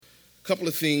couple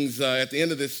of things at the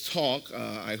end of this talk.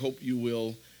 I hope you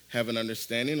will have an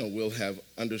understanding or will have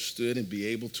understood and be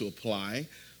able to apply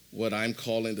what I'm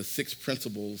calling the 6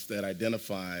 principles that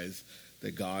identifies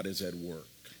that God is at work.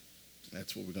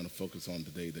 That's what we're going to focus on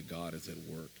today, that God is at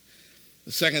work.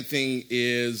 The second thing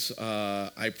is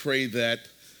I pray that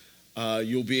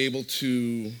you'll be able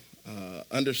to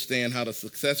understand how to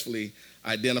successfully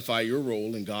identify your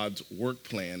role in God's work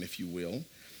plan, if you will,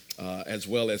 as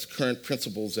well as current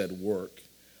principles at work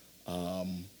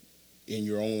in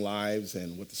your own lives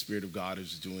and what the Spirit of God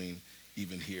is doing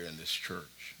even here in this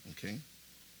church, okay?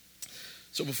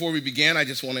 So before we begin, I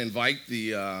just want to invite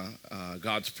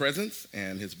God's presence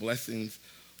and his blessings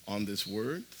on this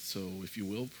word. So if you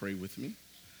will, pray with me.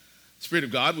 Spirit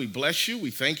of God, we bless you. We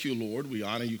thank you, Lord. We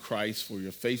honor you, Christ, for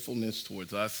your faithfulness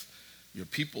towards us, your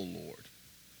people, Lord.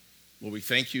 Lord, we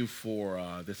thank you for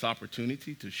this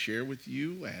opportunity to share with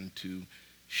you and to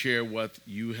share what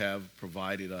you have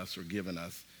provided us or given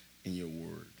us in your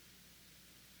word.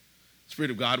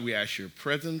 Spirit of God, we ask your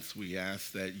presence. We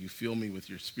ask that you fill me with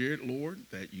your spirit, Lord,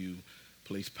 that you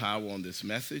place power on this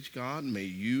message, God. May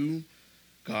you,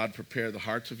 God, prepare the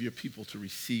hearts of your people to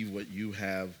receive what you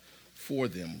have for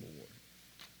them, Lord.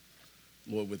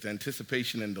 Lord, with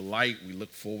anticipation and delight, we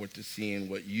look forward to seeing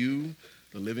what you,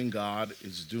 the living God,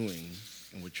 is doing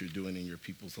and what you're doing in your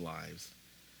people's lives.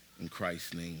 In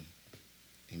Christ's name,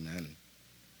 amen.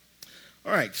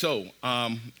 All right, so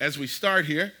as we start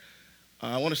here,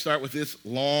 I want to start with this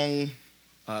long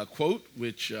quote,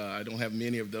 which I don't have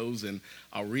many of those, and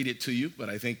I'll read it to you, but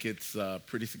I think it's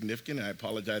pretty significant. I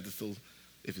apologize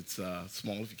if it's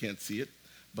small, if you can't see it,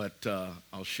 but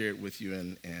I'll share it with you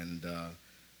and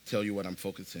tell you what I'm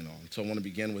focusing on. So I want to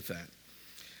begin with that.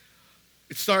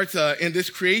 It starts in this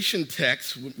creation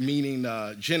text, meaning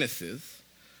Genesis,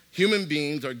 human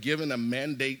beings are given a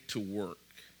mandate to work,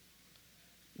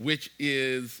 which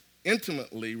is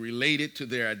intimately related to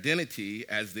their identity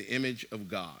as the image of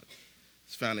God.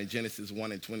 It's found in Genesis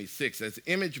 1:26. As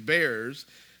image bearers,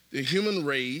 the human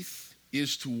race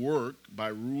is to work by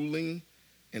ruling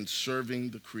and serving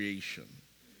the creation.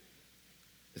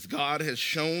 As God has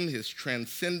shown his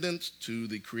transcendence to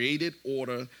the created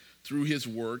order through his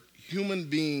work, human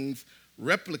beings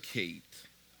replicate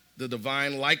the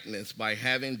divine likeness by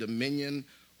having dominion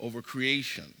over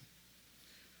creation.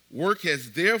 Work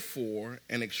has therefore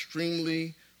an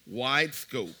extremely wide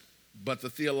scope, but the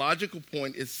theological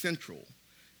point is central,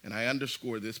 and I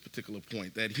underscore this particular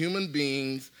point, that human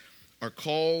beings are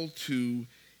called to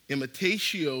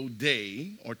imitatio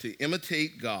Dei, or to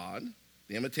imitate God,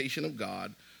 the imitation of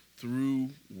God, through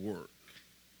work.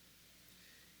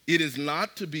 It is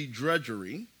not to be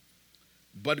drudgery,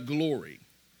 but glory.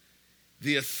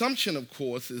 The assumption, of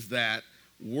course, is that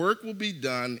work will be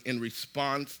done in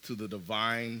response to the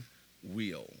divine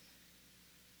will.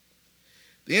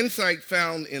 The insight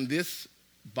found in this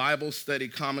Bible study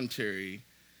commentary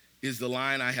is the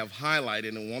line I have highlighted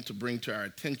and want to bring to our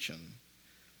attention.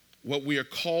 What we are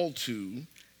called to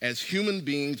as human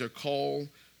beings are called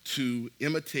to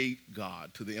imitate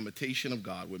God, to the imitation of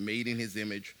God. We're made in his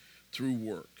image through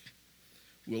work.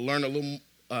 We'll learn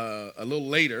a little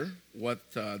later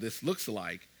what this looks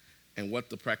like and what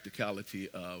the practicality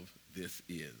of this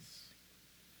is.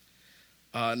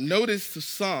 Notice to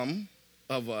some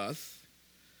of us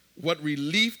what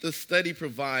relief the study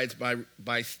provides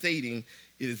by stating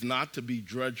it is not to be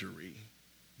drudgery,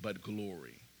 but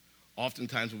glory.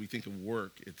 Oftentimes when we think of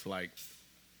work, it's like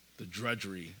the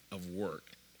drudgery of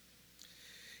work.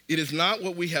 It is not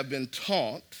what we have been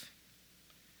taught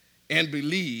and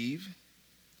believe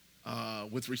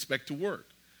with respect to work,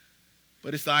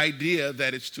 but it's the idea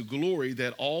that it's to glory,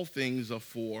 that all things are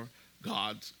for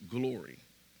God's glory.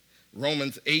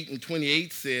 Romans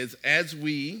 8:28 says, as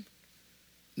we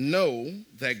know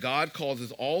that God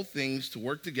causes all things to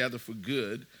work together for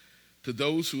good to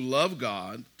those who love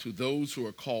God, to those who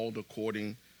are called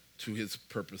according to his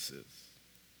purposes.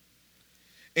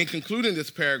 In concluding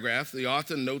this paragraph, the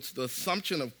author notes the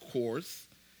assumption, of course,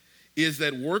 is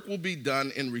that work will be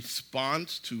done in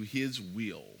response to his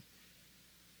will.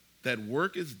 That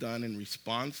work is done in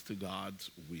response to God's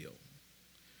will.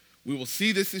 We will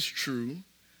see this is true,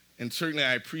 and certainly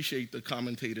I appreciate the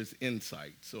commentator's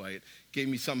insight. So it gave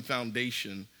me some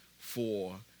foundation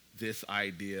for this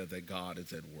idea that God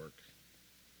is at work.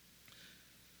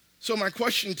 So my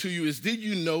question to you is, did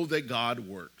you know that God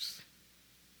works?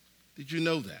 Did you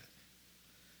know that?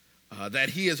 That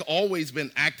he has always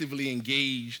been actively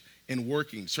engaged in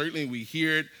working. Certainly we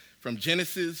hear it from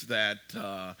Genesis that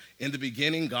in the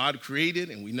beginning God created,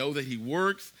 and we know that he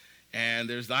works. And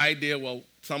there's the idea, well,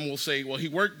 some will say, well, he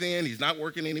worked then, he's not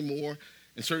working anymore.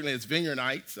 And certainly as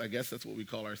Vineyardites, I guess that's what we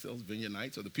call ourselves,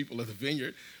 Vineyardites, or the people of the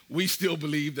vineyard, we still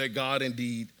believe that God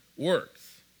indeed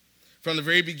works. From the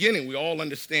very beginning, we all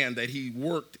understand that he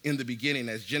worked in the beginning,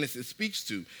 as Genesis speaks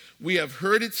to. We have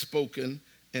heard it spoken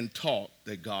and taught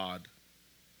that God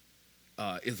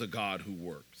is a God who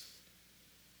works.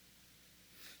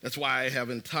 That's why I have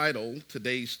entitled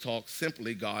today's talk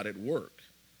simply God at Work.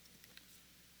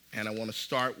 And I want to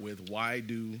start with, why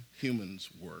do humans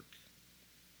work?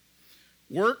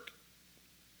 Work,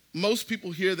 most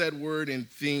people hear that word and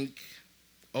think,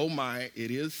 oh my, it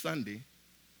is Sunday.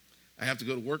 I have to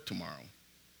go to work tomorrow.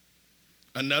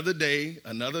 Another day,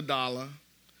 another dollar,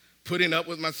 putting up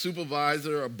with my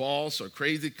supervisor or boss or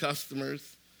crazy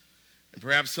customers. And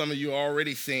perhaps some of you are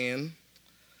already saying,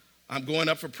 I'm going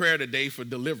up for prayer today for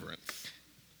deliverance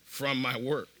from my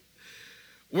work.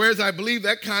 Whereas I believe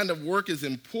that kind of work is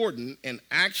important and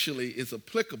actually is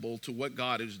applicable to what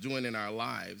God is doing in our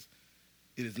lives,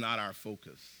 it is not our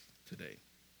focus today.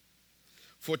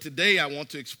 For today, I want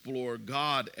to explore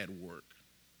God at work.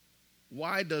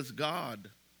 Why does God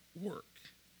work?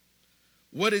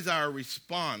 What is our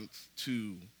response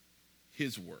to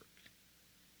his work?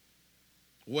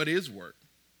 What is work?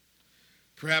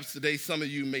 Perhaps today some of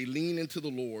you may lean into the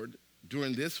Lord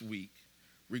during this week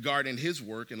regarding his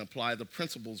work and apply the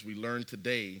principles we learned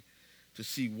today to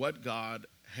see what God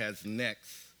has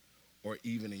next, or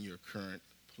even in your current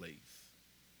place.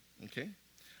 Okay?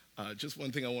 Just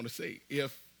one thing I want to say.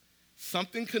 If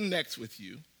something connects with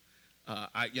you,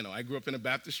 I grew up in a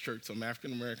Baptist church, so I'm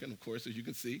African American, of course, as you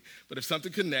can see. But if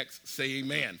something connects, say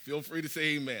amen. Feel free to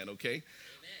say amen, okay?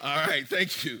 Amen. All right,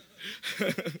 thank you.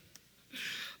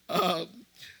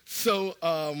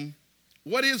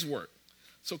 What is work?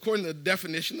 So according to the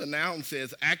definition, the noun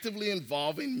says actively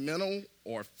involving mental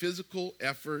or physical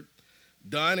effort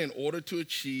done in order to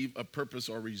achieve a purpose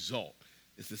or result.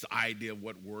 It's this idea of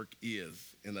what work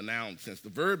is in the noun sense. The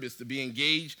verb is to be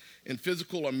engaged in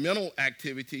physical or mental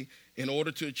activity in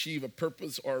order to achieve a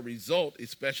purpose or a result,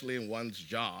 especially in one's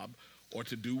job, or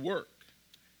to do work.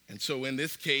 And so in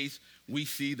this case, we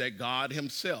see that God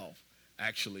himself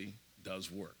actually does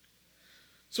work.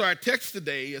 So our text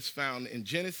today is found in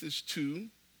Genesis 2,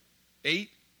 8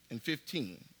 and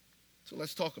 15. So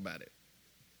let's talk about it.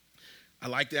 I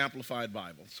like the Amplified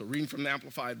Bible. So reading from the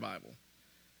Amplified Bible.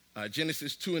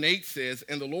 Genesis 2 and 8 says,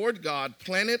 and the Lord God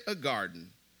planted a garden,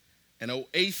 an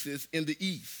oasis in the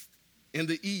east, in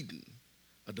the Eden,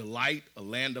 a delight, a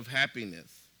land of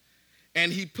happiness.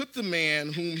 And he put the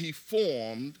man whom he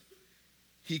formed,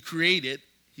 he created,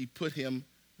 he put him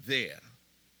there.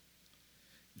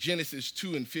 Genesis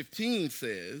 2 and 15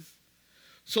 says,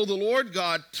 so the Lord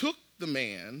God took the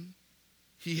man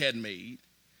he had made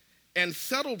and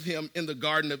settled him in the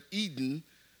Garden of Eden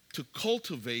to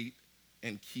cultivate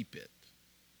and keep it.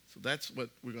 So that's what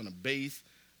we're going to base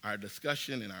our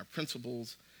discussion and our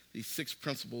principles, these 6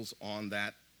 principles, on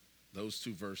those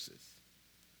 2 verses.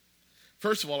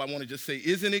 First of all, I want to just say,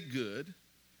 isn't it good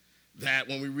that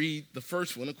when we read the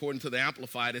first one, according to the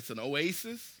Amplified, it's an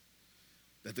oasis,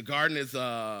 that the garden is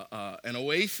an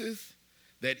oasis,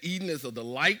 that Eden is a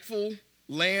delightful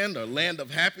land, or land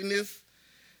of happiness.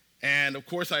 And of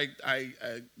course, I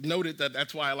noted that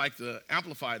that's why I like the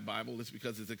Amplified Bible, is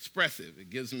because it's expressive. It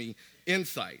gives me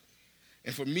insight.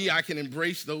 And for me, I can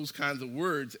embrace those kinds of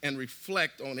words and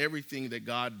reflect on everything that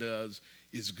God does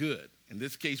is good. In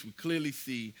this case, we clearly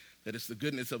see that it's the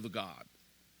goodness of the God.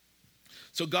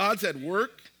 So God's at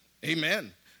work.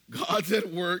 Amen. God's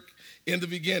at work in the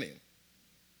beginning.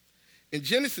 In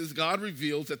Genesis, God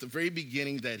reveals at the very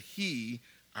beginning that he,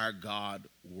 our God,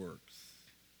 works.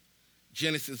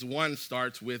 Genesis 1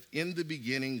 starts with, in the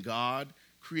beginning, God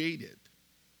created.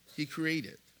 He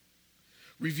created.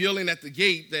 Revealing at the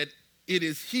gate that it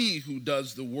is he who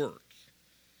does the work.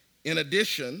 In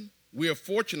addition, we are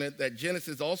fortunate that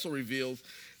Genesis also reveals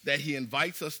that he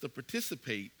invites us to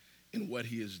participate in what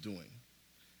he is doing.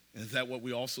 And is that what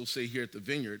we also say here at the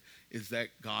Vineyard, is that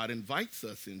God invites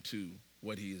us into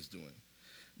what he is doing.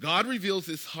 God reveals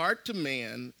his heart to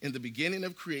man in the beginning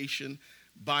of creation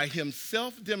by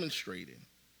himself demonstrating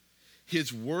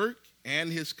his work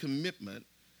and his commitment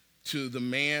to the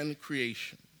man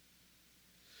creation.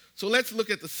 So let's look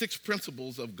at the 6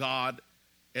 principles of God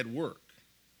at work.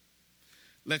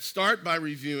 Let's start by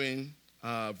reviewing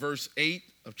verse 8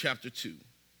 of chapter 2.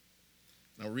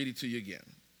 I'll read it to you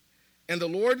again. And the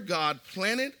Lord God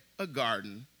planted a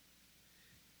garden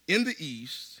in the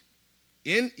east,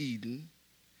 in Eden,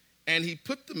 and he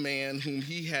put the man whom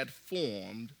he had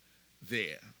formed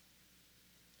there.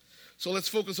 So let's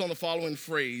focus on the following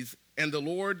phrase, and the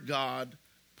Lord God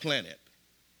planted.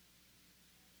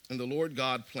 And the Lord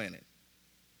God planted.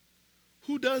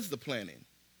 Who does the planning?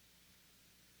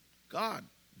 God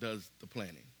does the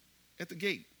planning. At the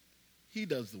gate, he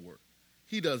does the work.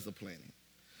 He does the planning.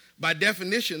 By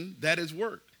definition, that is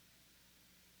work.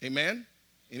 Amen?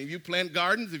 And if you plant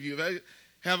gardens, if you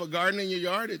have a garden in your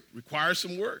yard, it requires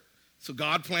some work. So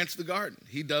God plants the garden.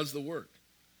 He does the work.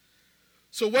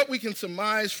 So what we can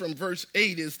surmise from verse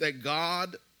 8 is that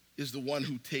God is the one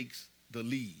who takes the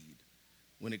lead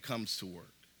when it comes to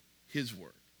work, his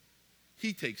work.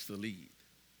 He takes the lead.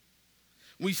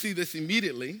 We see this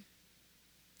immediately,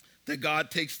 that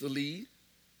God takes the lead,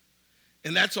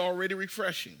 and that's already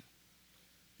refreshing.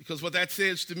 Because what that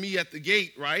says to me at the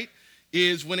gate, right,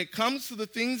 is when it comes to the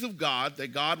things of God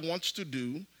that God wants to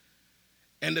do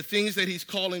and the things that he's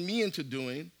calling me into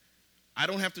doing, I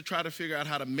don't have to try to figure out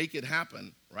how to make it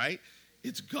happen, right?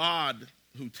 It's God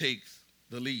who takes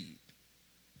the lead.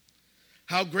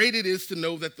 How great it is to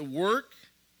know that the work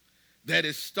that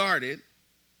is started,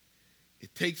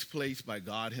 it takes place by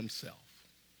God himself.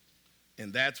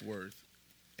 And that's worth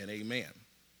an amen.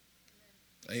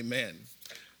 Amen.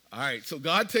 All right, so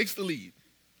God takes the lead.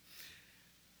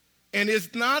 And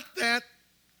it's not that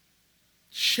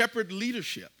shepherd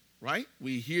leadership, right?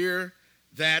 We hear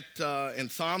that in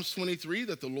Psalms 23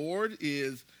 that the Lord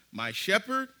is my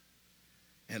shepherd,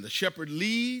 and the shepherd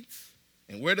leads.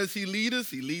 And where does he lead us?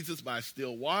 He leads us by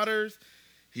still waters.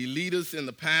 He leads us in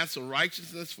the paths of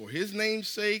righteousness for his name's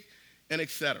sake, and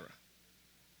etc.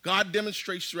 God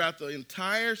demonstrates throughout the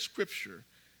entire scripture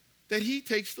that he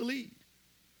takes the lead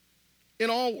in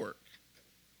all work.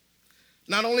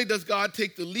 Not only does God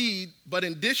take the lead, but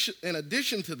in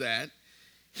addition to that,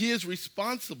 he is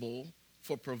responsible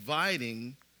for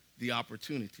providing the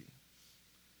opportunity.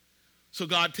 So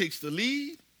God takes the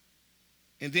lead,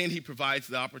 and then he provides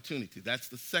the opportunity. That's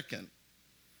the second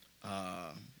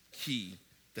key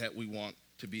that we want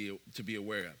to be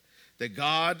aware of. That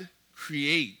God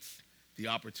creates the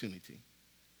opportunity.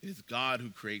 It is God who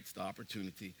creates the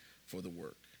opportunity for the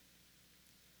work.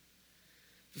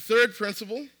 The third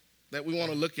principle that we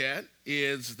want to look at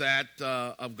is that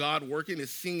of God working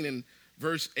is seen in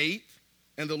verse 8.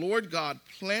 And the Lord God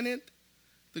planted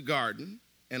the garden,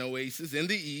 an oasis in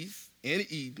the east, in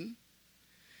Eden.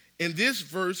 In this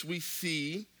verse, we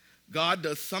see God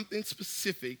does something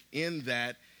specific in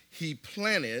that he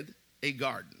planted a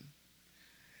garden.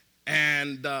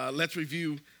 And let's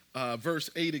review verse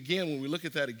 8 again. When we look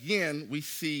at that again, we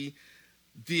see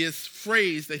this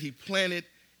phrase that he planted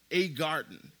a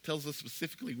garden. It tells us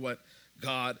specifically what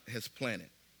God has planted.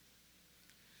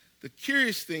 The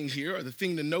curious thing here, or the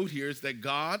thing to note here, is that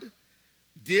God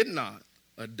did not,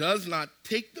 or does not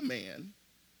take the man,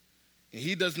 and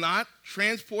he does not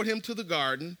transport him to the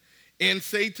garden and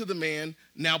say to the man,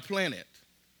 now plant it.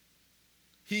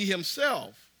 He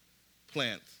himself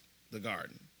plants the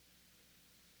garden.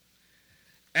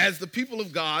 As the people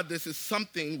of God, this is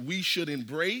something we should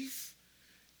embrace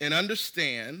and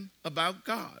understand about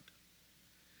God.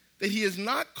 That he is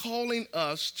not calling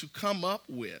us to come up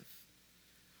with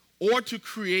or to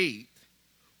create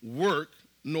work,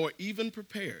 nor even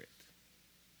prepare it.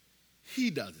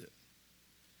 He does it.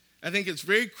 I think it's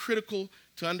very critical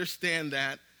to understand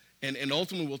that, and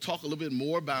ultimately we'll talk a little bit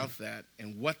more about that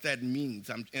and what that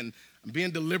means. I'm being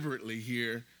deliberately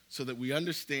here so that we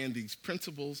understand these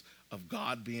principles of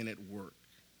God being at work.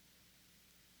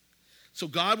 So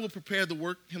God will prepare the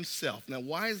work himself. Now,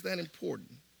 why is that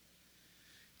important?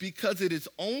 Because it is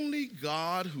only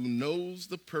God who knows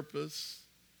the purpose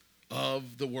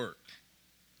of the work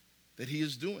that he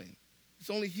is doing. It's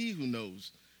only he who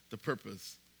knows the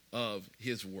purpose of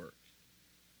his work.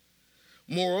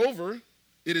 Moreover,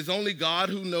 it is only God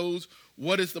who knows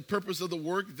what is the purpose of the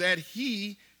work that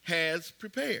he has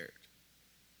prepared.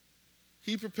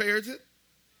 He prepares it.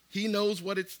 He knows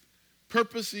what its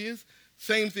purpose is.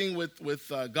 Same thing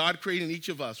with God creating each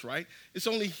of us, right? It's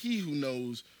only he who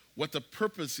knows what the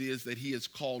purpose is that he has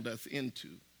called us into.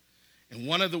 And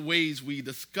one of the ways we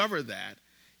discover that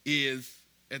is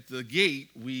at the gate,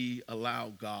 we allow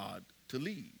God to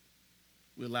lead.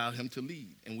 We allow him to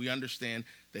lead. And we understand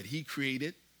that he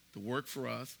created the work for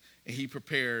us, and he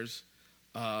prepares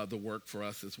the work for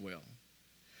us as well.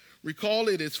 Recall,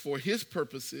 it is for his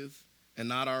purposes and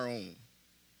not our own.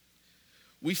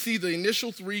 We see the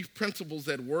initial three principles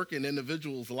that work in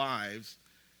individuals' lives,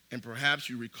 and perhaps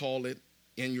you recall it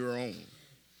in your own.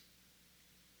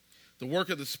 The work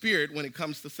of the Spirit when it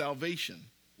comes to salvation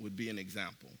would be an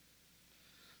example.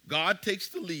 God takes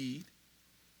the lead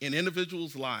in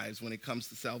individuals' lives when it comes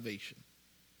to salvation,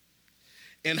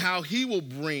 and how he will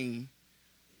bring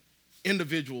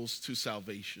individuals to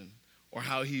salvation, or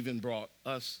how he even brought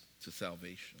us to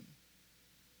salvation.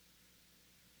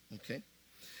 Okay?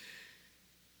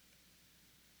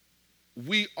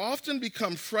 we often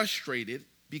become frustrated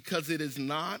because it is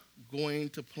not going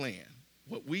to plan.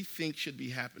 What we think should be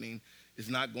happening is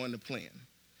not going to plan.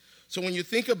 So when you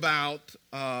think about,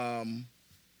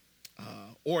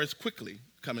 or it's quickly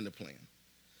coming to plan.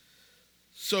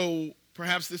 So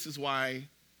perhaps this is why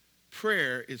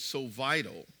prayer is so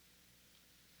vital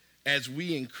as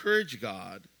we encourage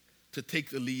God to take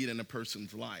the lead in a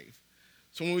person's life.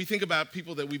 So when we think about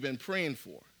people that we've been praying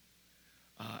for,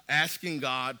 asking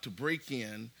God to break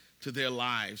in to their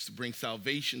lives, to bring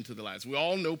salvation to their lives. We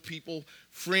all know people,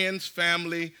 friends,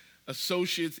 family,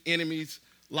 associates, enemies,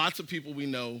 lots of people we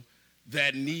know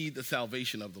that need the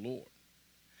salvation of the Lord.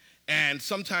 And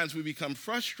sometimes we become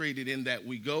frustrated in that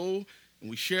we go and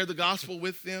we share the gospel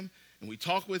with them and we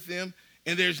talk with them,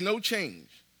 and there's no change.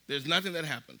 There's nothing that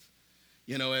happens.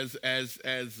 You know, as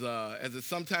it's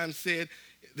sometimes said,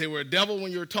 they were a devil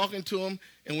when you were talking to them,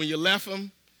 and when you left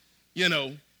them, you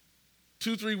know,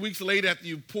 2-3 weeks later after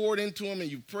you poured into them and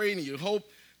you prayed and you hope,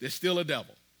 they're still a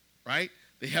devil, right?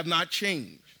 They have not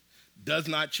changed. Does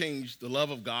not change the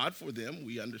love of God for them.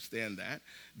 We understand that.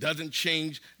 Doesn't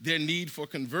change their need for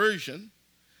conversion.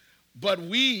 But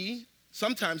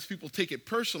sometimes people take it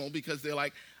personal because they're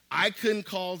like, I couldn't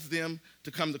cause them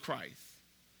to come to Christ.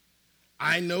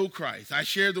 I know Christ. I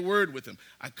shared the word with them.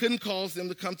 I couldn't cause them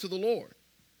to come to the Lord.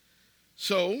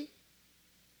 So,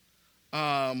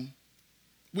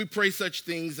 we pray such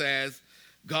things as,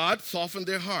 God, soften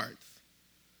their hearts.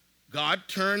 God,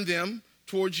 turn them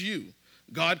towards you.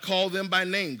 God, call them by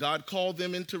name. God, call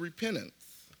them into repentance.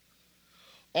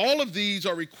 All of these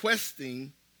are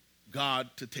requesting God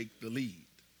to take the lead.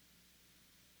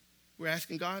 We're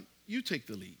asking God, you take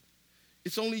the lead.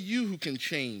 It's only you who can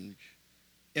change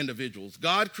individuals.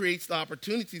 God creates the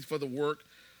opportunities for the work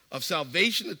of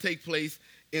salvation to take place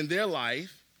in their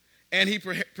life, and he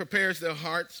prepares their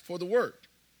hearts for the work.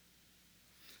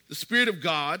 The Spirit of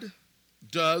God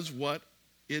does what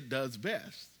it does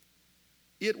best.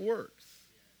 It works,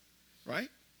 right?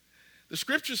 The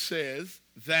scripture says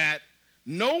that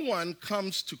no one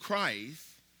comes to Christ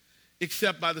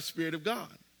except by the Spirit of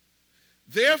God.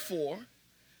 Therefore,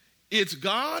 it's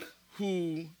God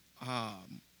who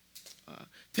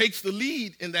takes the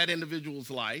lead in that individual's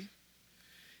life.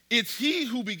 It's he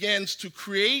who begins to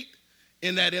create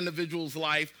in that individual's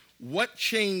life what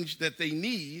change that they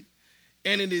need,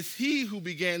 and it is he who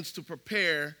begins to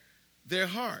prepare their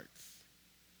hearts.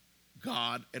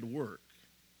 God at work.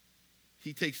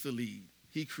 He takes the lead.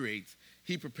 He creates.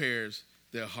 He prepares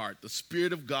their heart. The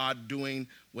Spirit of God doing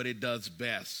what it does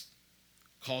best,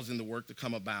 causing the work to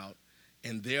come about,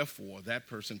 and therefore that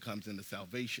person comes into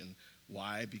salvation.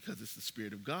 Why? Because it's the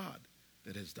Spirit of God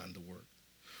that has done the work.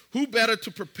 Who better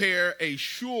to prepare a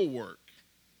sure work,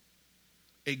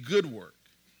 a good work,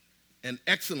 an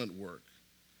excellent work,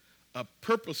 a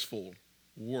purposeful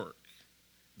work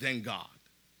than God?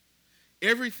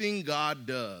 Everything God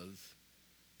does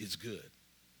is good.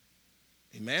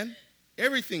 Amen?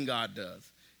 Everything God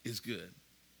does is good.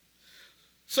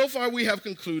 So far we have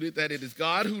concluded that it is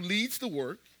God who leads the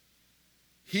work,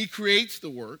 he creates the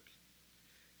work,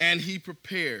 and he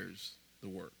prepares the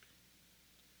work.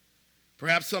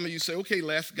 Perhaps some of you say, okay,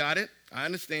 Les, got it. I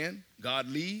understand. God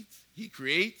leads, he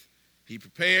creates, he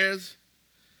prepares.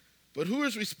 But who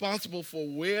is responsible for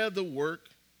where the work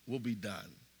will be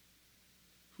done?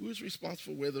 Who is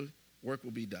responsible for where the work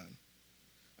will be done?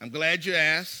 I'm glad you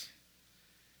asked.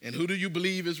 And who do you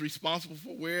believe is responsible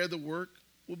for where the work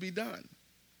will be done?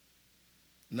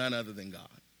 None other than God.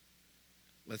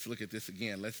 Let's look at this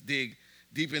again. Let's dig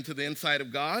deep into the inside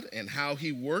of God and how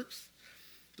he works.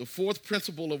 The fourth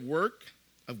principle of work,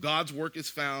 of God's work, is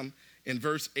found in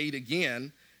verse 8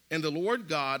 again. And the Lord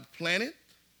God planted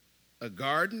a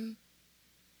garden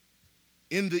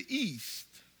in the east,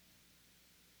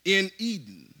 in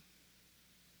Eden.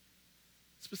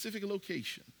 Specific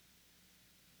location.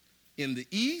 In the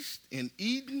east, in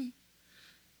Eden.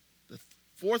 The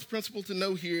fourth principle to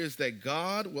know here is that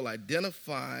God will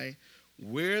identify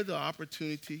where the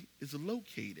opportunity is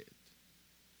located.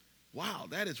 Wow,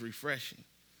 that is refreshing.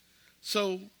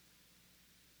 So,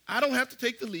 I don't have to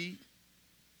take the lead.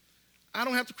 I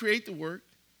don't have to create the work.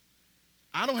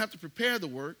 I don't have to prepare the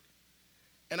work.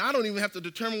 And I don't even have to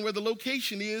determine where the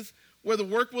location is where the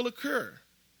work will occur.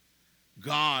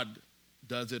 God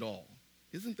does it all.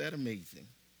 Isn't that amazing?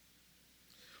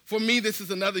 For me, this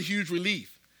is another huge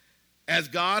relief. As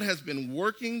God has been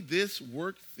working this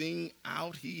work thing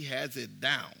out, he has it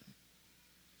down.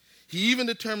 He even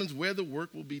determines where the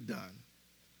work will be done.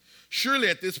 Surely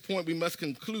at this point we must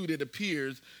conclude it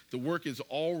appears the work is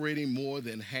already more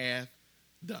than half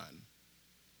done.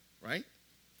 Right?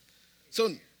 So,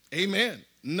 amen.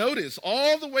 Notice,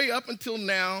 all the way up until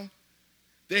now,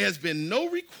 there has been no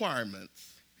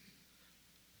requirements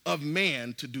of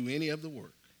man to do any of the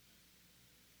work.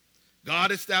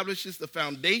 God establishes the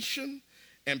foundation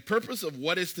and purpose of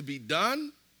what is to be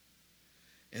done.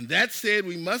 And that said,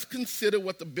 we must consider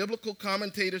what the biblical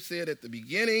commentator said at the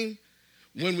beginning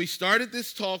when we started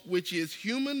this talk, which is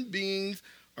human beings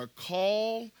are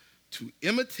called to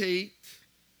imitate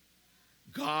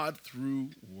God through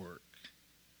work.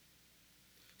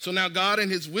 So now God in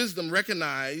his wisdom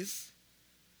recognized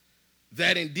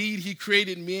that indeed he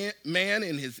created man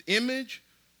in his image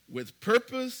with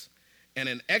purpose and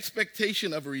an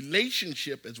expectation of a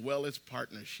relationship as well as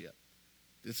partnership.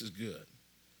 This is good.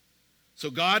 So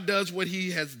God does what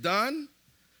he has done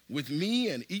with me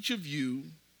and each of you.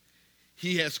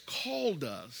 He has called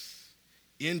us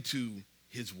into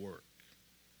his work.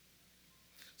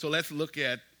 So let's look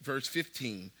at verse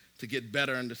 15 to get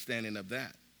better understanding of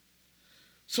that.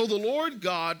 So the Lord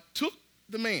God took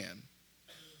the man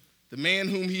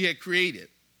whom he had created,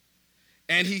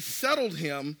 and he settled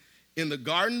him in the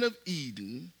Garden of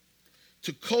Eden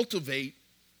to cultivate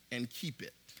and keep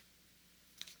it.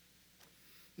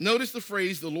 Notice the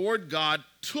phrase, the Lord God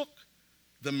took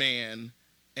the man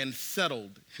and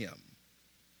settled him.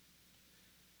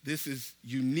 This is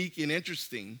unique and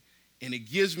interesting, and it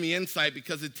gives me insight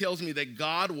because it tells me that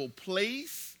God will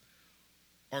place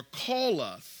or call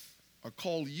us or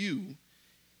call you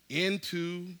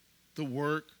into the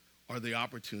work or the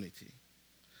opportunity.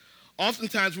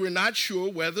 Oftentimes we're not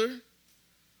sure whether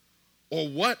or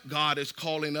what God is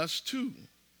calling us to.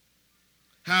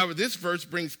 However, this verse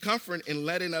brings comfort in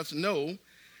letting us know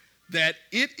that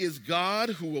it is God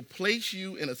who will place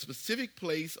you in a specific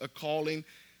place or calling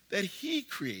that he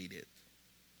created.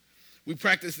 We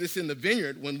practice this in the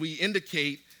vineyard when we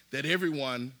indicate that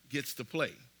everyone gets to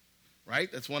play,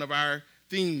 right? That's one of our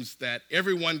themes, that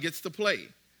everyone gets to play.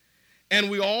 And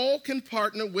we all can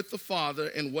partner with the Father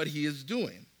in what he is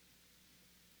doing.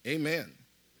 Amen.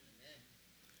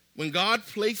 When God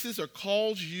places or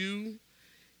calls you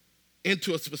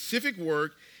into a specific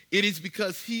work, it is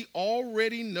because he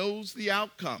already knows the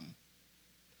outcome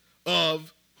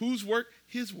of whose work?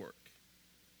 His work.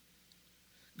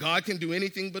 God can do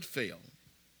anything but fail.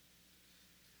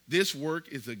 This work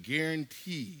is a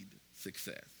guaranteed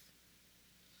success.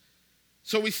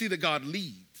 So we see that God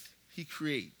leads, he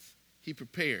creates, he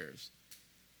prepares,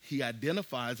 he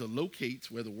identifies or locates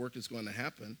where the work is going to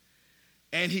happen,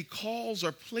 and he calls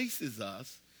or places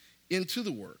us into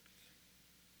the work.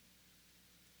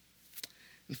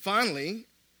 And finally,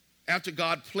 after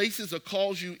God places or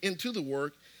calls you into the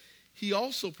work, he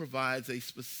also provides a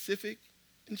specific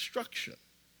instruction.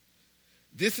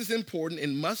 This is important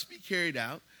and must be carried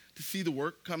out to see the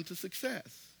work come to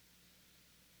success.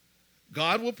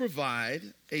 God will provide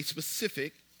a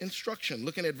specific instruction.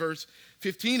 Looking at verse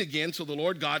 15 again, so the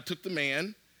Lord God took the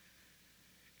man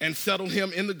and settled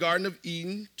him in the Garden of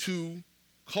Eden to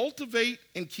cultivate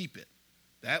and keep it.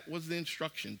 That was the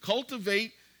instruction.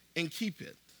 Cultivate and keep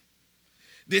it.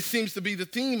 This seems to be the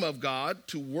theme of God,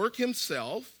 to work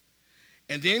himself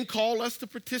and then call us to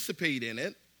participate in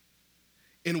it,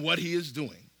 in what he is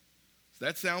doing. Does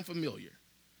that sound familiar?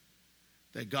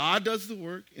 That God does the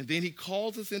work and then he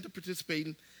calls us into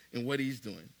participating in what he's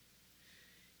doing.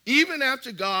 Even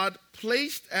after God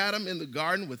placed Adam in the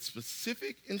garden with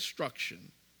specific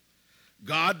instruction,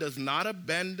 God does not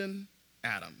abandon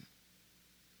Adam.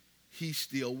 He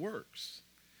still works.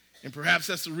 And perhaps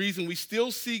that's the reason we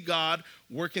still see God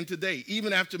working today.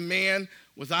 Even after man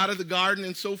was out of the garden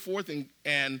and so forth,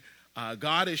 and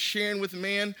God is sharing with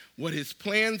man what his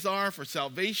plans are for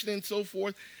salvation and so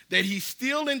forth, that he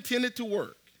still intended to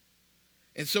work.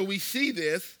 And so we see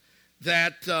this,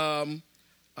 that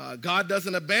God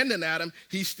doesn't abandon Adam.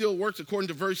 He still works. According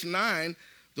to verse 9,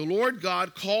 the Lord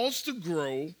God calls to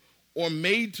grow, or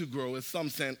made to grow, as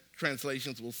some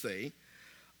translations will say,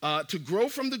 to grow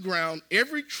from the ground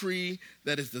every tree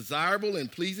that is desirable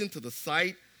and pleasing to the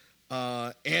sight,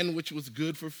 and which was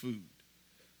good for food.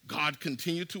 God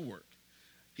continued to work.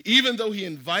 Even though he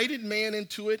invited man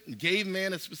into it and gave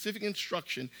man a specific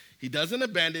instruction, he doesn't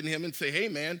abandon him and say, hey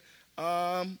man,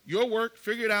 your work,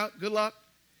 figure it out, good luck.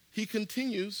 He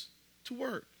continues to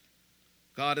work.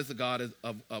 God is a God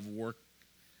of work,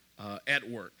 at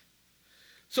work.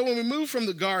 So when we move from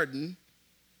the garden,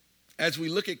 as we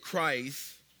look at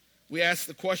Christ, we ask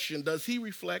the question, does he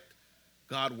reflect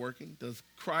God working? Does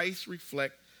Christ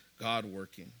reflect God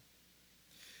working?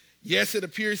 Yes, it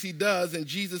appears he does, and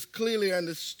Jesus clearly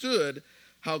understood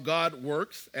how God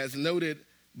works, as noted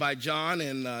by John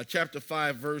in chapter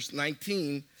 5, verse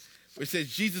 19, where it says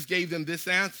Jesus gave them this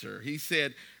answer. He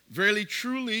said, Verily,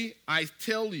 truly, I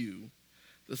tell you,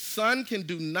 the Son can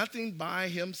do nothing by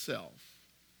himself.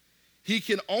 He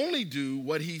can only do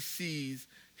what he sees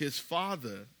his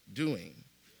Father doing.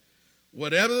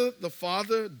 Whatever the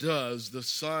Father does, the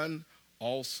Son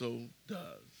also does.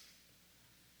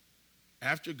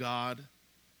 After God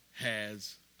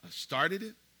has started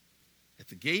it at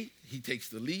the gate, he takes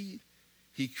the lead.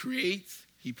 He creates,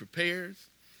 he prepares,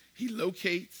 he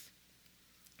locates,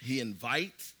 he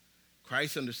invites.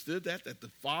 Christ understood that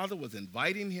the Father was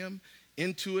inviting him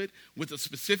into it with a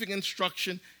specific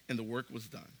instruction, and the work was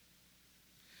done.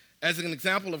 As an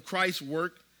example of Christ's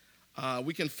work,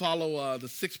 we can follow the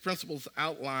 6 principles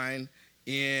outlined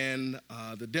in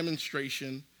the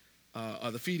demonstration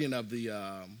or the feeding of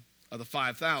the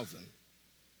 5,000.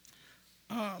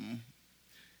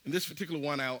 In this particular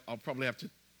one, I'll probably have to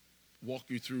walk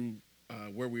you through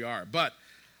where we are. But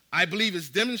I believe it's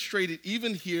demonstrated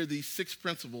even here, these 6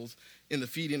 principles in the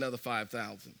feeding of the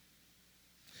 5,000.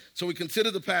 So we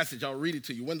consider the passage. I'll read it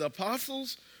to you. When the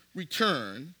apostles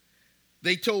returned,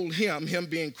 they told him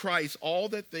being Christ, all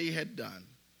that they had done.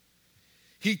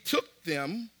 He took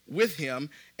them with him,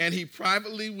 and he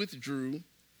privately withdrew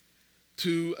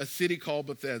to a city called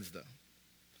Bethesda.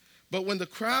 But when the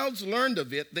crowds learned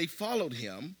of it, they followed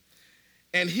him,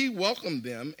 and he welcomed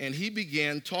them, and he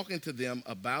began talking to them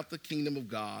about the kingdom of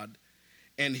God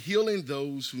and healing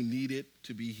those who needed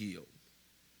to be healed.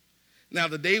 Now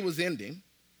the day was ending,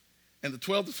 and the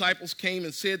 12 disciples came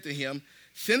and said to him,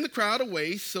 "Send the crowd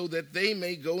away so that they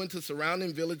may go into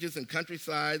surrounding villages and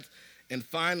countrysides and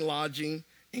find lodging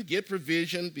and get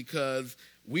provision, because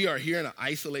we are here in an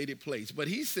isolated place." But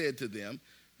he said to them,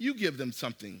 "You give them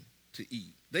something to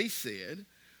eat." They said,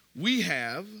 "We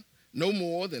have no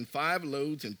more than 5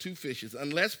 loaves and 2 fishes,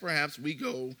 unless perhaps we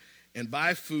go and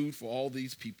buy food for all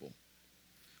these people."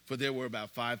 For there were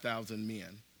about 5,000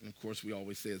 men. And of course, we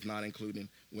always say it's not including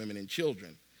women and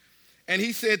children. And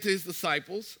he said to his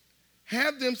disciples,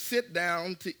 "Have them sit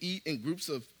down to eat in groups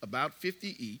of about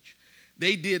 50 each."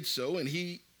 They did so, and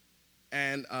he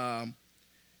had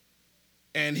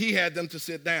them to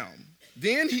sit down.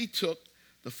 Then he took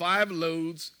the 5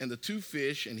 loaves and the 2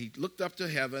 fish, and he looked up to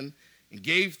heaven and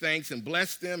gave thanks and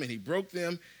blessed them, and he broke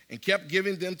them and kept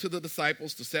giving them to the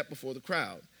disciples to set before the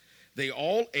crowd. They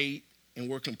all ate and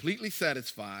were completely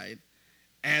satisfied,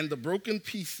 and the broken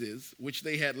pieces which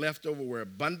they had left over were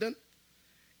abundant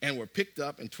and were picked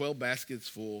up, and 12 baskets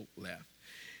full left.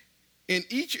 In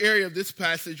each area of this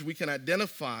passage, we can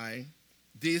identify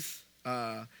this,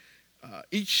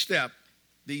 each step,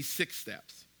 these 6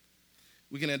 steps.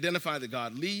 We can identify that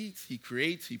God leads, he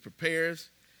creates, he prepares,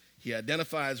 he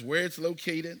identifies where it's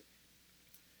located,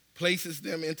 places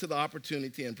them into the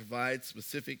opportunity, and provides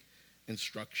specific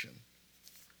instruction.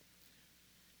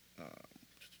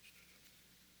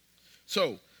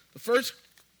 So the first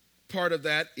part of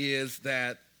that is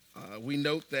that we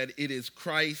note that it is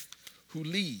Christ who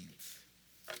leads.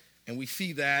 And we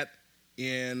see that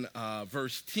in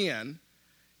verse 10.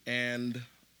 And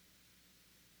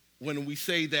when we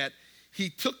say that he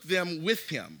took them with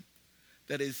him,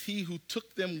 that is, he who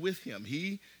took them with him.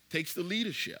 He takes the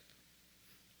leadership.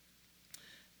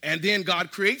 And then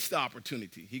God creates the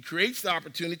opportunity. He creates the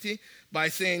opportunity by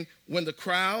saying, when the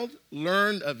crowd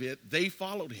learned of it, they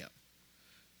followed him.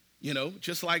 You know,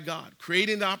 just like God,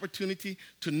 creating the opportunity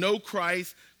to know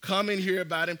Christ, come and hear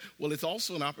about him. Well, it's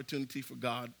also an opportunity for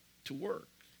God to work.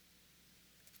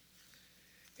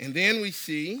 And then we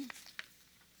see,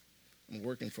 I'm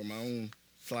working for my own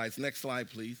slides. Next slide,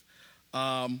 please.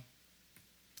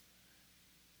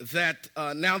 That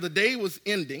now the day was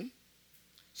ending,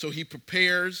 so he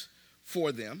prepares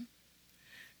for them.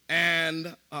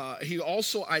 And he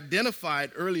also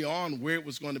identified early on where it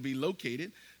was going to be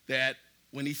located, that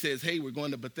when he says, hey, we're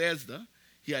going to Bethesda,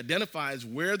 he identifies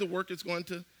where the work is going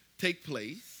to take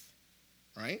place,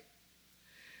 right?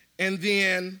 And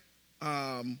then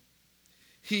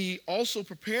he also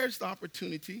prepares the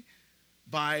opportunity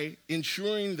by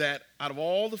ensuring that out of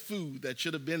all the food that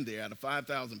should have been there, out of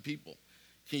 5,000 people,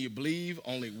 can you believe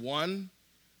only one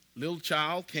little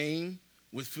child came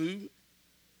with food?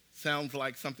 Sounds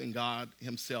like something God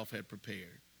himself had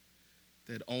prepared,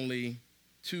 that only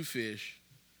 2 fish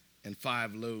and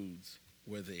 5 loaves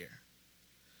were there.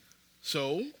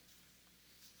 So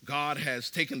God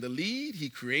has taken the lead. He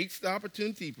creates the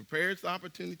opportunity. He prepares the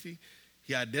opportunity.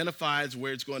 He identifies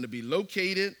where it's going to be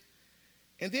located.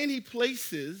 And then he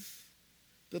places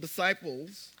the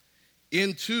disciples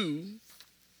into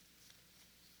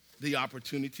the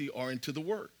opportunity or into the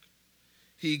work.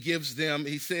 He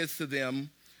says to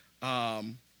them,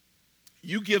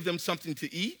 you give them something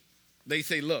to eat. They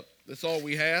say, look, that's all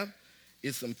we have.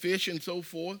 is some fish and so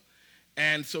forth.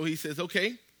 And so he says,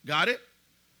 okay, got it.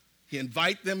 He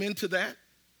invites them into that.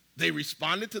 They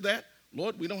responded to that.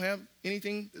 Lord, we don't have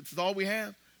anything. This is all we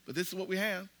have, but this is what we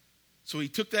have. So he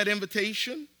took that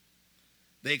invitation.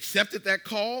 They accepted that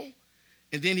call.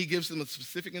 And then he gives them a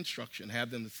specific instruction.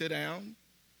 Have them to sit down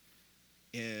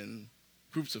in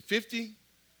groups of 50.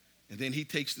 And then he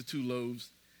takes the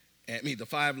the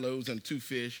 5 loaves and 2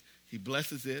 fish. He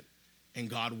blesses it. And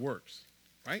God works,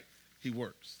 right? He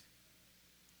works.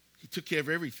 He took care of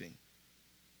everything.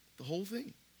 The whole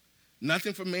thing.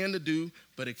 Nothing for man to do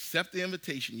but accept the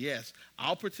invitation. Yes,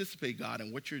 I'll participate, God,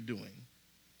 in what you're doing.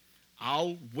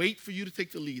 I'll wait for you to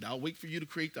take the lead. I'll wait for you to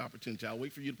create the opportunity. I'll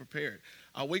wait for you to prepare it.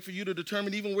 I'll wait for you to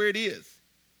determine even where it is.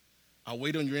 I'll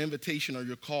wait on your invitation or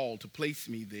your call to place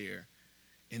me there,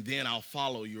 and then I'll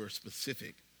follow your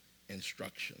specific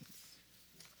instructions.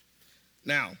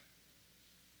 Now,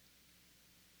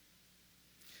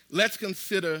 let's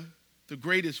consider the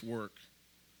greatest work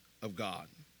of God.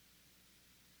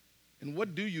 And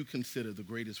what do you consider the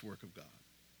greatest work of God?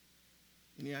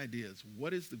 Any ideas?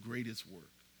 What is the greatest work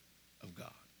of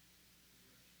God?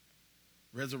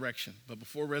 Resurrection. But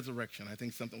before resurrection, I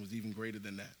think something was even greater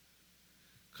than that.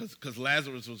 Because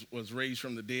Lazarus was raised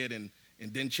from the dead and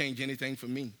didn't change anything for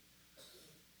me.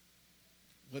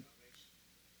 What?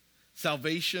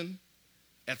 Salvation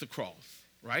at the cross,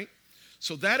 right?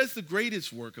 So that is the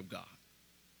greatest work of God.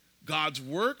 God's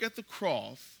work at the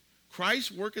cross,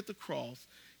 Christ's work at the cross,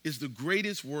 is the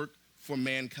greatest work for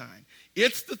mankind.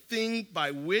 It's the thing by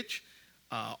which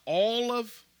all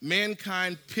of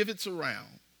mankind pivots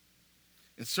around.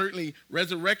 And certainly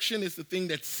resurrection is the thing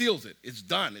that seals it. It's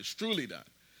done. It's truly done.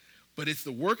 But it's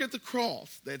the work at the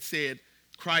cross that said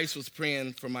Christ was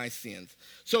praying for my sins.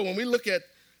 So when we look at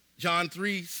John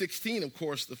 3:16, of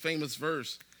course, the famous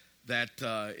verse that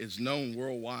is known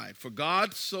worldwide. For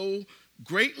God so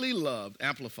greatly loved,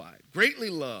 amplified, greatly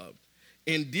loved,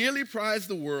 and dearly prized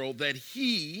the world that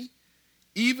he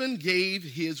even gave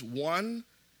his one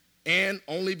and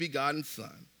only begotten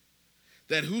Son,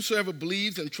 that whosoever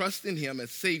believes and trusts in him as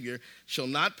Savior shall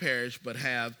not perish but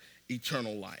have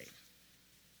eternal life.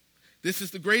 This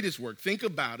is the greatest work. Think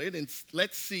about it and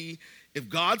let's see if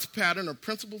God's pattern or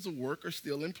principles of work are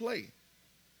still in play.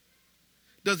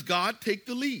 Does God take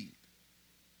the lead?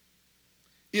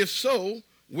 If so,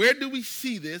 where do we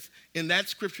see this in that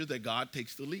scripture that God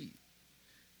takes the lead?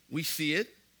 We see it,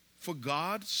 for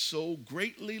God so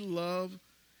greatly loved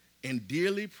and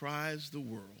dearly prized the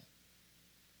world.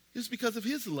 It's because of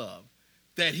his love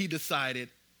that he decided,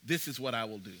 this is what I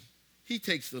will do. He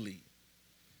takes the lead.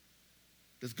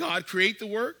 Does God create the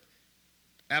work?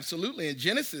 Absolutely. In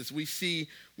Genesis, we see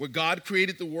where God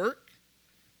created the work.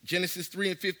 Genesis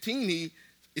 3:15, he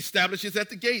establishes at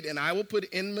the gate, and I will put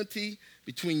enmity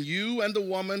between you and the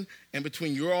woman, and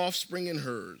between your offspring and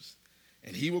hers.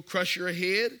 And he will crush your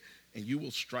head, and you will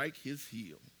strike his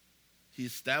heel. He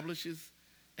establishes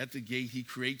at the gate. He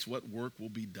creates what work will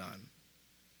be done.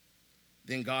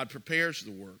 Then God prepares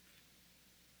the work.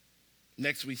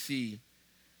 Next we see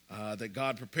that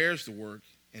God prepares the work.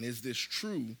 And is this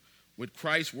true with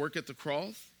Christ's work at the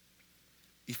cross?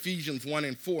 Ephesians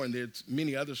 1:4, and there's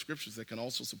many other scriptures that can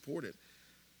also support it.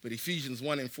 But Ephesians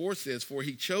 1:4 says, for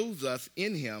he chose us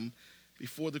in him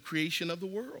before the creation of the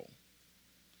world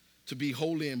to be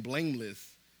holy and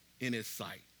blameless in his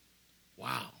sight.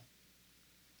 Wow.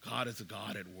 God is a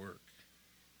God at work.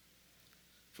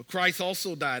 For Christ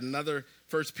also died. Another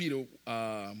 1 Peter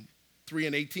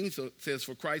 3:18 says,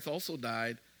 for Christ also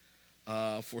died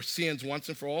for sins once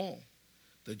and for all,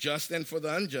 the just and for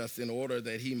the unjust, in order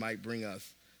that he might bring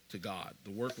us to God.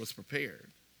 The work was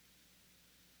prepared.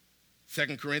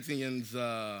 2 Corinthians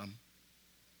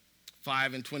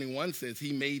 5:21 says,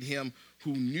 he made him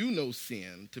who knew no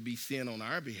sin to be sin on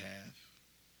our behalf,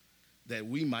 that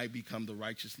we might become the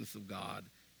righteousness of God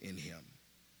in him.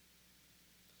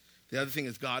 The other thing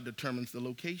is God determines the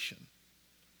location,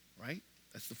 right?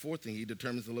 That's the fourth thing. He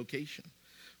determines the location.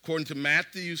 According to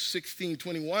Matthew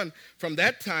 16:21, from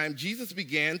that time Jesus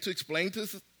began to explain to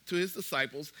his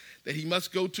disciples that he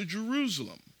must go to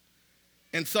Jerusalem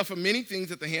and suffer many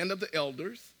things at the hand of the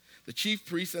elders, the chief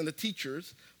priests, and the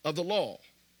teachers of the law,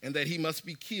 and that he must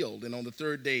be killed, and on the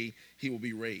third day he will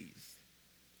be raised.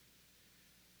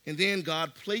 And then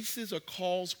God places or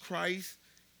calls Christ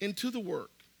into the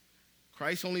work.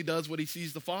 Christ only does what he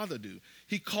sees the Father do.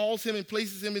 He calls him and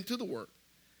places him into the work.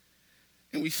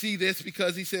 And we see this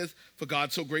because he says, for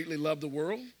God so greatly loved the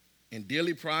world and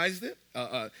dearly prized it,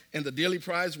 and the dearly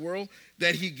prized world,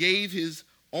 that he gave his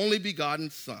only begotten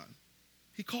Son.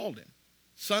 He called him.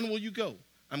 Son, will you go?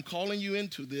 I'm calling you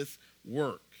into this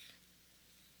work.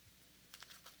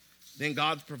 Then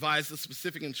God provides the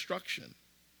specific instruction.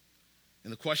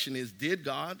 And the question is, did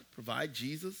God provide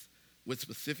Jesus with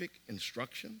specific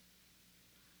instruction?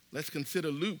 Let's consider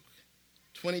Luke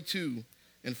 22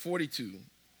 and 42.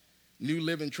 New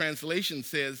Living Translation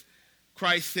says,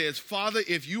 Christ says, Father,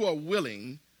 if you are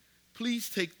willing, please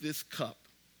take this cup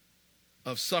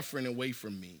of suffering away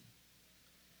from me.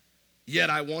 Yet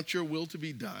I want your will to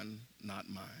be done, not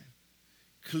mine.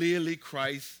 Clearly,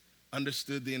 Christ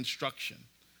understood the instruction.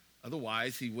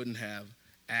 Otherwise, he wouldn't have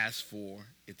asked for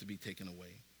it to be taken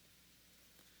away.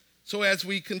 So as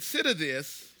we consider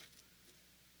this,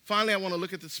 finally, I want to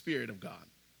look at the Spirit of God.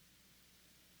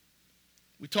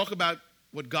 We talk about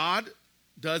what God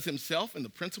does himself and the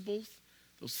principles,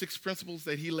 those 6 principles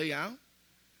that he lay out.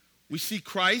 We see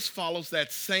Christ follows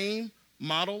that same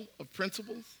model of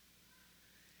principles.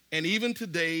 And even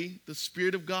today, the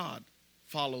Spirit of God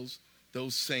follows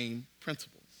those same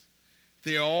principles.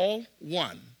 They're all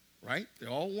one, right? They're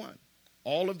all one.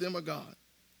 All of them are God.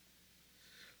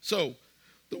 So,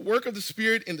 the work of the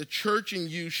Spirit in the church and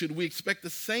you, should we expect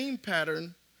the same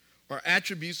pattern or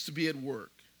attributes to be at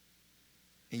work?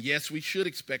 And yes, we should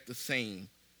expect the same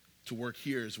to work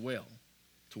here as well,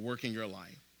 to work in your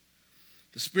life.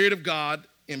 The Spirit of God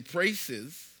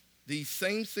embraces these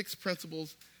same 6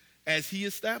 principles as he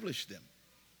established them.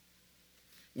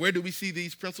 Where do we see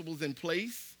these principles in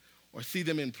place or see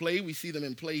them in play? We see them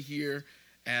in play here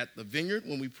at the Vineyard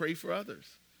when we pray for others.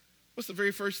 What's the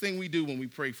very first thing we do when we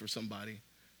pray for somebody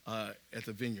at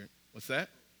the Vineyard? What's that?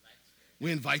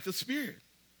 We invite the Spirit.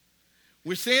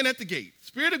 We're saying at the gate,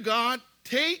 Spirit of God,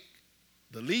 take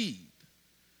the lead.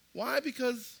 Why?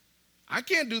 Because I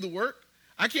can't do the work.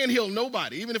 I can't heal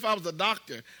nobody. Even if I was a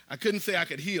doctor, I couldn't say I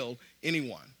could heal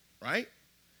anyone, right?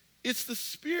 It's the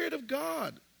Spirit of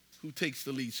God who takes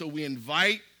the lead. So we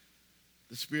invite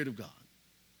the Spirit of God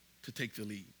to take the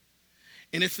lead.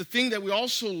 And it's the thing that we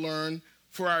also learn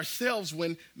for ourselves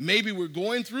when maybe we're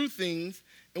going through things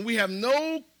and we have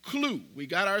no clue. We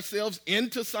got ourselves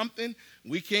into something,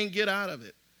 we can't get out of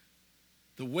it.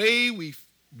 The way we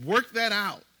work that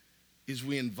out is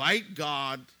we invite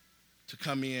God to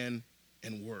come in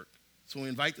and work. So we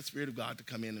invite the Spirit of God to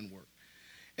come in and work.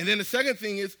 And then the second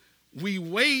thing is we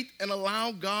wait and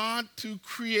allow God to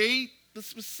create the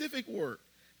specific work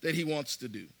that he wants to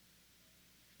do.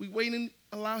 We wait and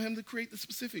allow him to create the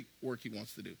specific work he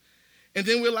wants to do. And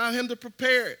then we allow him to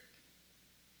prepare it.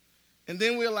 And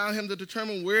then we allow him to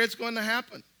determine where it's going to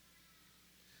happen.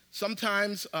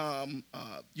 Sometimes, there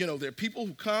are people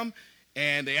who come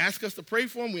and they ask us to pray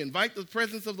for them. We invite the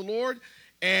presence of the Lord,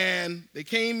 and they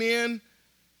came in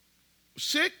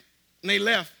sick and they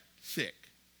left sick.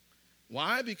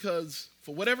 Why? Because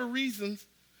for whatever reasons,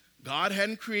 God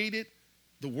hadn't created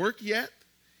the work yet.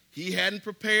 He hadn't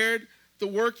prepared the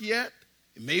work yet.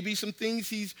 It may be some things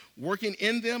he's working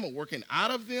in them or working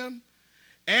out of them.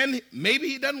 And maybe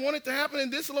he doesn't want it to happen in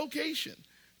this location.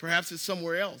 Perhaps it's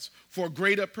somewhere else for a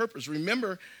greater purpose.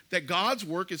 Remember that God's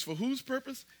work is for whose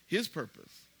purpose? His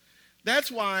purpose.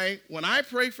 That's why when I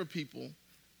pray for people,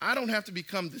 I don't have to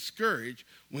become discouraged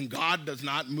when God does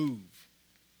not move.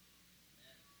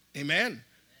 Amen.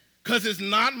 Because it's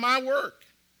not my work.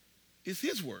 It's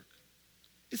his work.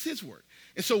 It's his work.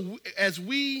 And so as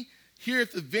we here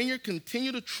at the Vineyard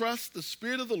continue to trust the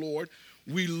Spirit of the Lord,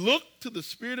 we look to the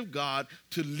Spirit of God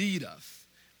to lead us.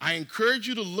 I encourage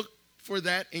you to look for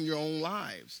that in your own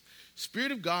lives.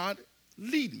 Spirit of God,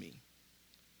 lead me.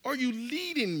 Are you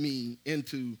leading me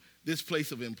into this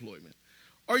place of employment?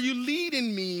 Are you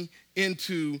leading me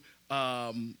into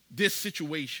this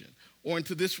situation or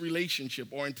into this relationship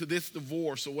or into this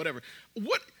divorce or whatever?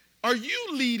 What are you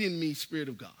leading me, Spirit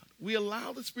of God? We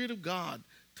allow the Spirit of God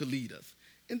to lead us.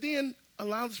 And then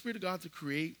allow the Spirit of God to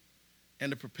create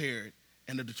and to prepare it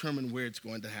and to determine where it's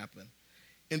going to happen.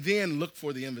 And then look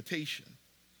for the invitation.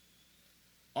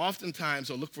 Oftentimes,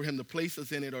 or look for him to place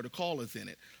us in it or to call us in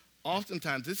it.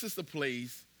 Oftentimes, this is the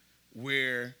place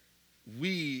where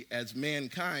we as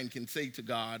mankind can say to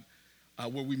God,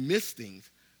 where we miss things.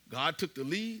 God took the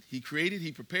lead, he created,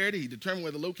 he prepared it, he determined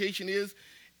where the location is,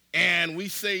 and we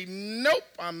say, nope,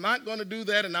 I'm not going to do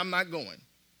that and I'm not going.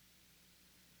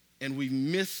 And we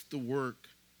miss the work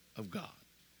of God.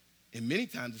 And many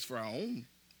times it's for our own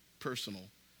personal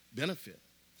benefit.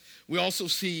 We also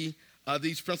see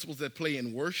these principles that play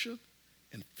in worship,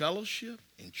 in fellowship,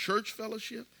 in church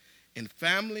fellowship, in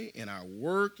family, in our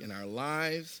work, in our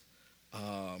lives.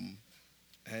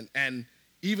 And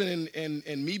even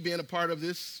in me being a part of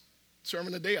this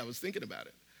sermon today, I was thinking about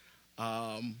it,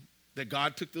 that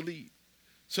God took the lead.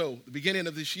 So the beginning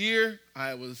of this year,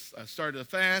 I started a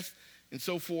fast and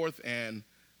so forth, and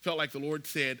felt like the Lord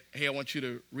said, hey, I want you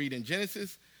to read in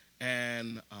Genesis,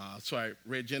 And so I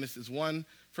read Genesis 1.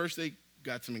 First, they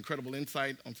got some incredible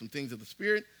insight on some things of the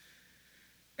Spirit.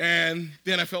 And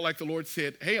then I felt like the Lord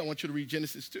said, hey, I want you to read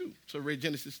Genesis 2. So I read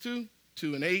Genesis 2,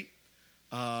 2 and 8,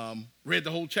 read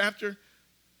the whole chapter,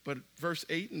 but verse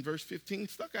 8 and verse 15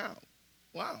 stuck out.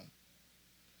 Wow.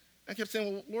 I kept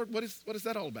saying, well, Lord, what is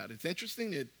that all about? It's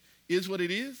interesting. It is what it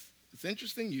is. It's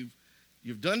interesting.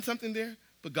 You've done something there,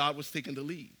 but God was taking the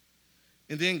lead.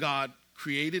 And then God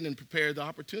created and prepared the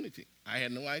opportunity. I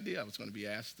had no idea I was going to be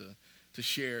asked to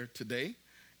share today.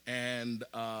 And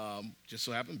just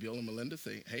so happened, Bill and Melinda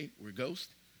say, hey, we're Ghost.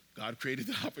 God created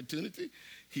the opportunity.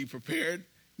 He prepared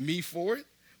me for it.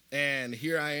 And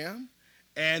here I am.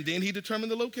 And then he determined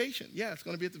the location. Yeah, it's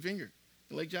going to be at the Vineyard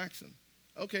in Lake Jackson.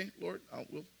 Okay, Lord,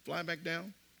 we'll fly back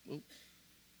down. We'll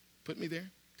put me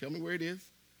there. Tell me where it is.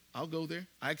 I'll go there.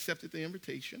 I accepted the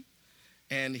invitation.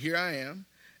 And here I am.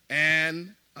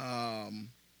 And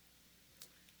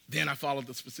then I followed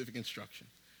the specific instruction.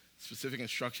 Specific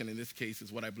instruction in this case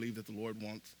is what I believe that the Lord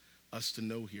wants us to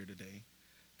know here today,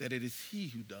 that it is he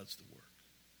who does the work.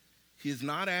 He is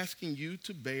not asking you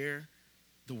to bear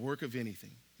the work of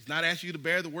anything. He's not asking you to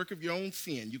bear the work of your own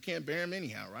sin. You can't bear them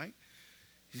anyhow, right?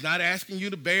 He's not asking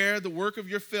you to bear the work of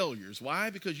your failures.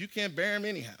 Why? Because you can't bear them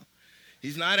anyhow.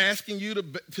 He's not asking you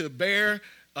to bear,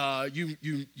 you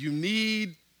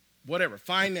need whatever,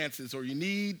 finances, or you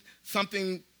need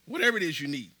something, whatever it is you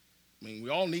need. I mean, we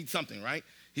all need something, right?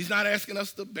 He's not asking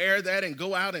us to bear that and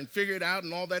go out and figure it out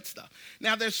and all that stuff.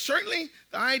 Now, there's certainly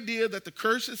the idea that the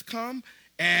curse has come,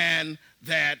 and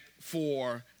that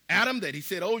for Adam, that he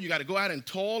said, oh, you got to go out and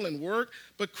toil and work.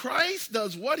 But Christ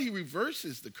does what? He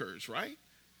reverses the curse, right?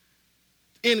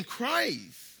 In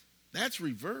Christ, that's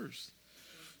reversed.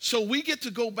 So we get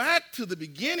to go back to the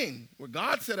beginning where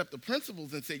God set up the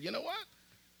principles and said, you know what?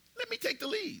 Let me take the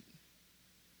lead.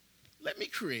 Let me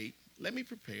create. Let me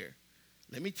prepare.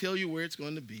 Let me tell you where it's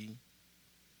going to be.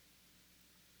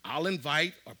 I'll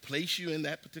invite or place you in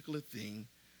that particular thing.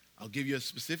 I'll give you a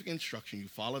specific instruction. You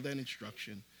follow that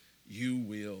instruction, you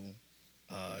will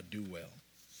do well.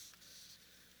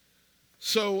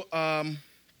 So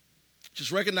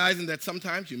just recognizing that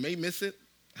sometimes you may miss it.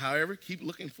 However, keep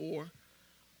looking for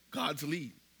God's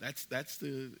lead. That's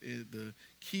the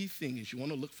key thing, is you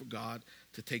want to look for God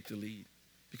to take the lead,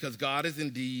 because God is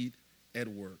indeed at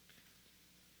work.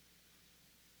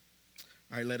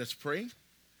 All right, let us pray.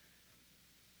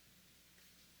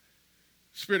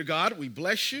 Spirit of God, we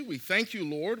bless you. We thank you,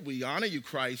 Lord. We honor you,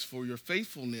 Christ, for your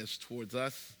faithfulness towards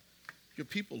us, your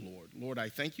people, Lord. Lord, I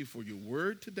thank you for your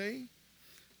word today.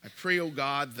 I pray, oh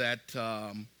God, that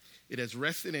it has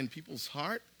rested in people's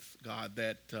hearts, God,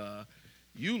 that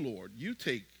you, Lord, you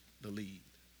take the lead.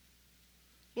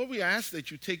 Lord, we ask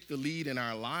that you take the lead in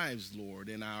our lives, Lord,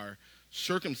 in our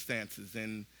circumstances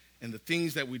and the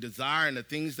things that we desire and the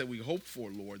things that we hope for,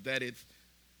 Lord, that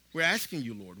we're asking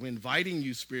you, Lord, we're inviting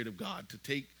you, Spirit of God, to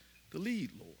take the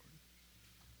lead, Lord.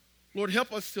 Lord,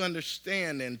 help us to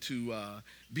understand and to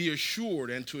be assured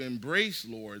and to embrace,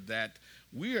 Lord, that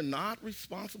we are not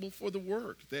responsible for the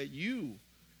work, that you,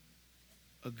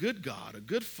 a good God, a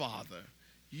good Father,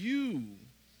 you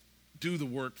do the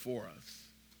work for us,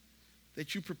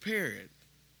 that you prepare it,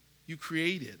 you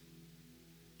create it,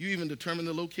 you even determine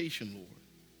the location, Lord.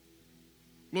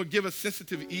 Lord, give us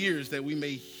sensitive ears that we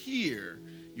may hear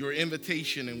your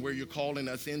invitation and where you're calling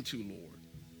us into, Lord.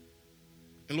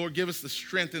 And Lord, give us the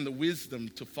strength and the wisdom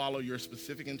to follow your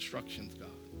specific instructions, God.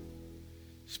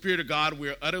 Spirit of God,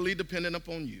 we're utterly dependent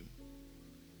upon you.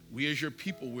 We as your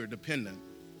people, we're dependent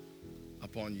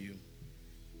upon you.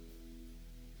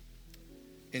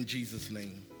 In Jesus'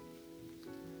 name,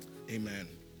 amen.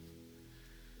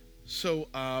 So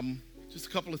just a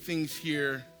couple of things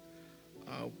here.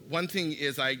 One thing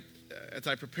is, as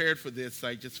I prepared for this,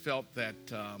 I just felt that,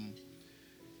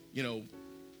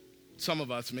 some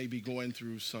of us may be going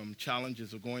through some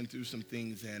challenges or going through some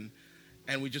things,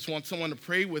 and we just want someone to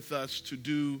pray with us to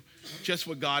do just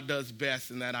what God does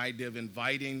best, in that idea of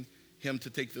inviting him to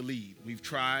take the lead. We've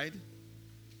tried.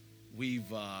 We've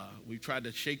tried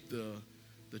to shake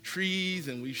the trees,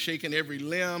 and we've shaken every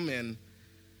limb, and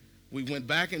we went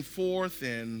back and forth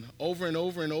and over and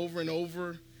over and over and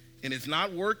over, and it's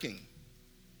not working.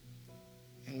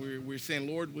 And we're saying,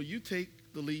 Lord, will you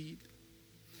take the lead?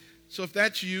 So if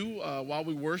that's you, while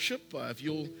we worship, if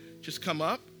you'll just come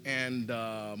up, and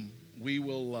we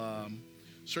will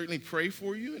certainly pray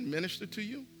for you and minister to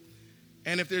you.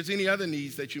 And if there's any other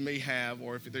needs that you may have,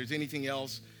 or if there's anything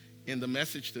else in the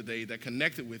message today that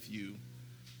connected with you,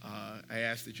 I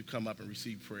ask that you come up and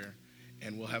receive prayer,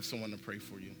 and we'll have someone to pray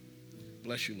for you.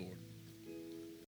 Bless you, Lord.